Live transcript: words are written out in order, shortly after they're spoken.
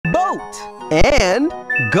boat. And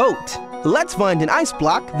goat. Let's find an ice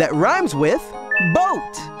block that rhymes with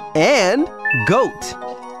boat and goat.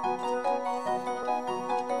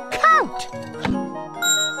 Coat.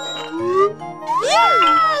 Yay!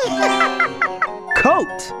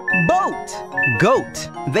 Coat, boat, goat.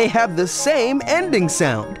 They have the same ending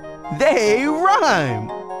sound. They rhyme.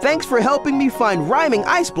 Thanks for helping me find rhyming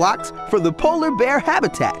ice blocks for the polar bear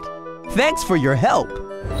habitat. Thanks for your help.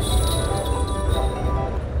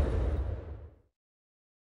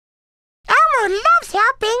 Elmo loves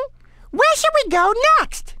helping. Where should we go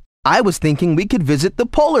next? I was thinking we could visit the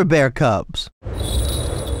polar bear cubs.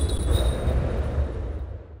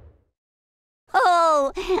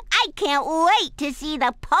 Oh, I can't wait to see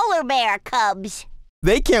the polar bear cubs.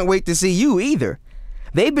 They can't wait to see you either.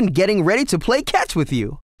 They've been getting ready to play catch with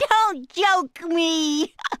you. Don't joke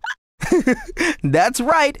me. That's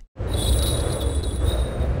right.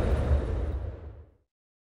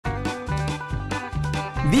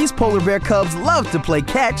 These polar bear cubs love to play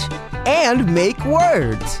catch and make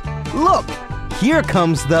words. Look, here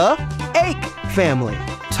comes the ache family.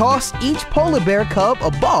 Toss each polar bear cub a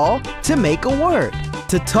ball to make a word.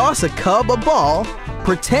 To toss a cub a ball,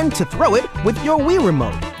 pretend to throw it with your Wii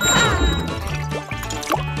remote.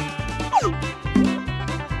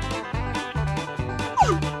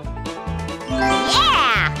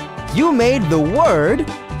 Yeah! You made the word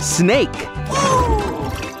snake.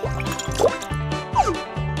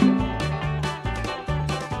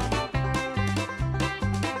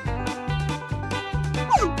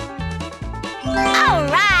 All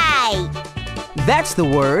right! That's the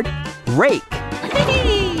word rake.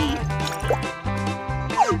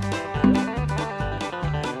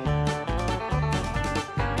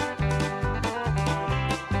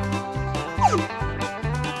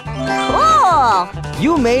 Cool!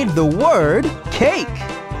 You made the word cake.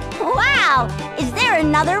 Wow! Is there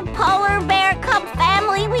another polar bear cub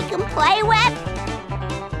family we can play with?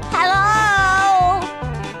 Hello?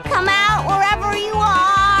 Come out wherever you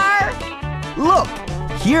are. Look,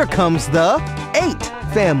 here comes the 8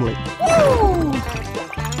 family. Woo!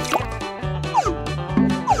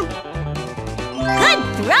 Good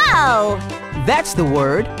throw! That's the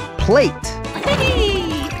word plate.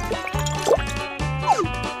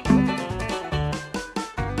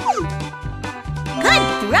 Good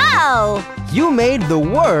throw! You made the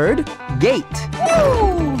word gate.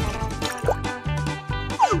 Woo!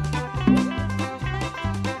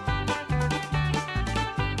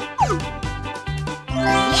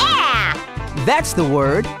 Yeah! That's the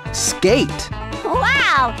word skate.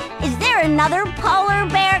 Wow! Is there another polar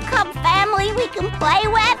bear cub family we can play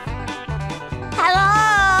with?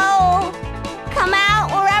 Hello? Come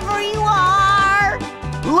out wherever you are.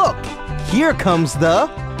 Look, here comes the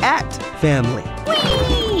at family.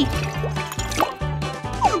 Whee!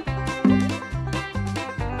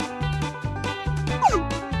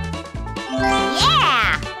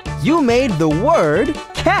 Yeah! You made the word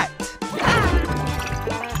cat.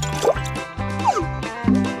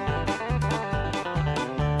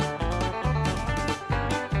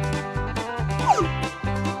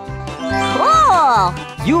 Cool!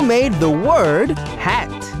 You made the word hat.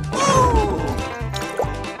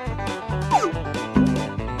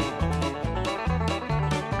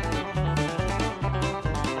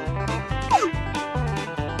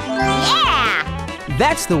 Yeah!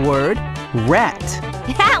 That's the word rat.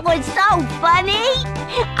 That was so funny!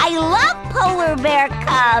 I love polar bear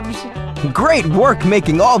cubs! Great work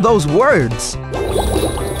making all those words.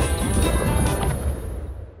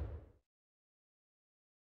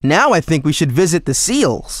 Now I think we should visit the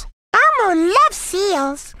seals. Elmo loves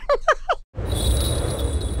seals.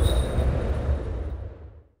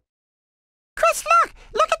 Chris, look!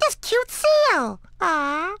 Look at this cute seal.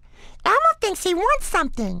 Aw, Elmo thinks he wants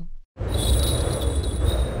something.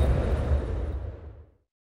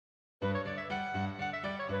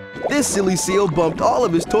 This silly seal bumped all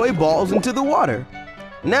of his toy balls into the water.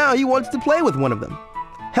 Now he wants to play with one of them.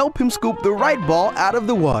 Help him scoop the right ball out of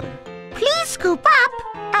the water. Please scoop up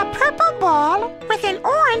a purple ball with an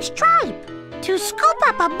orange stripe. To scoop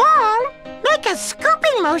up a ball, make a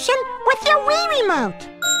scooping motion with your Wii remote.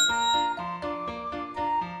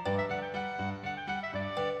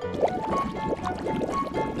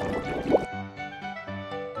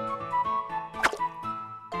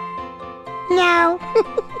 No.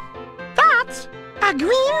 That's a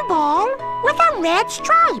green ball with a red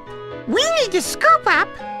stripe. We need to scoop up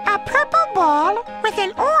a purple ball with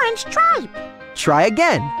an orange stripe. Try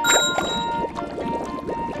again.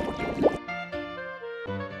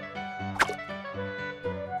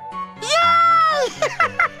 Yay!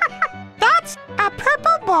 That's a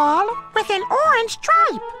purple ball with an orange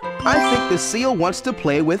stripe. I think the seal wants to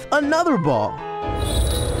play with another ball.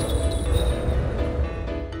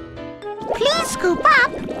 Please scoop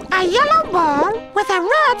up a yellow ball with a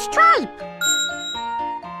red stripe.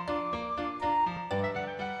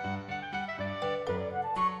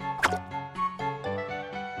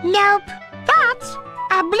 Nope, that's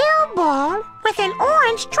a blue ball with an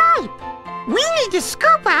orange stripe. We need to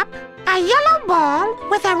scoop up a yellow ball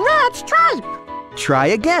with a red stripe. Try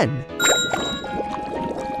again.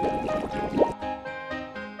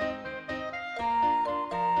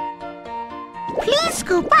 Please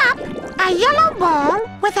scoop up a yellow ball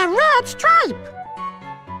with a red stripe.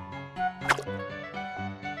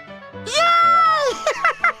 Yay!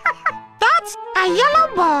 That's a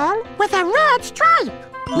yellow ball with a red stripe.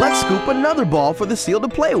 Let's scoop another ball for the seal to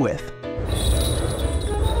play with.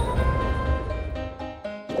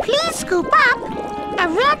 Please scoop up a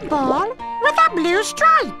red ball with a blue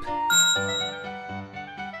stripe.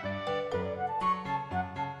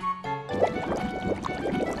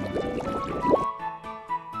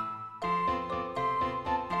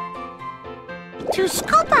 To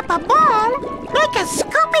scoop up a ball, make a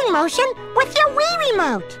scooping motion with your Wii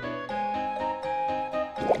remote.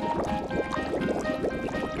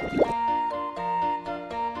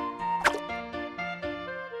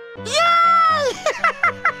 Yay!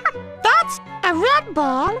 That's a red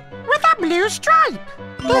ball with a blue stripe.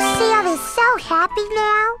 This seal is so happy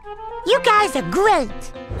now. You guys are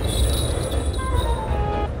great.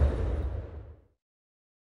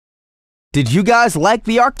 Did you guys like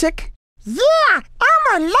the Arctic? Yeah,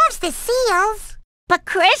 Elmo loves the seals. But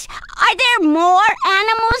Chris, are there more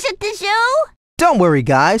animals at the zoo? Don't worry,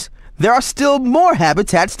 guys. There are still more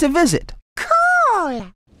habitats to visit.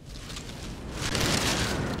 Cool.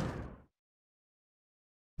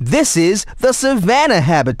 This is the Savannah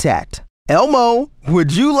habitat. Elmo,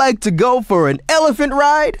 would you like to go for an elephant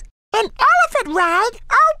ride? An elephant ride?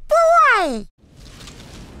 Oh, boy!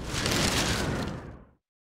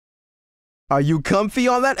 Are you comfy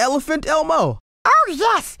on that elephant, Elmo? Oh,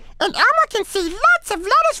 yes, and Elmo can see lots of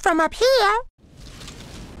letters from up here.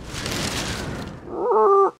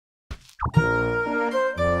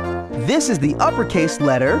 This is the uppercase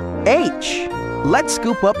letter H. Let's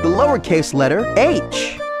scoop up the lowercase letter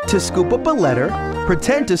H. To scoop up a letter,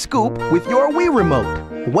 pretend to scoop with your Wii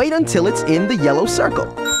remote. Wait until it's in the yellow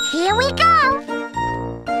circle. Here we go.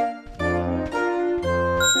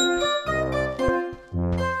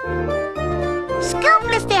 Scoop,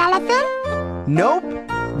 Mr. Elephant. Nope,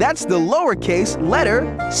 that's the lowercase letter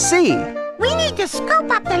C. We need to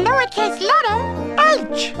scoop up the lowercase letter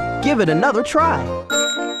H. Give it another try.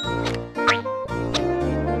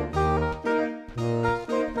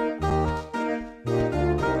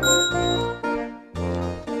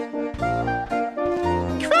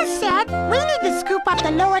 Chris said we need to scoop up the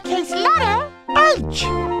lowercase letter H.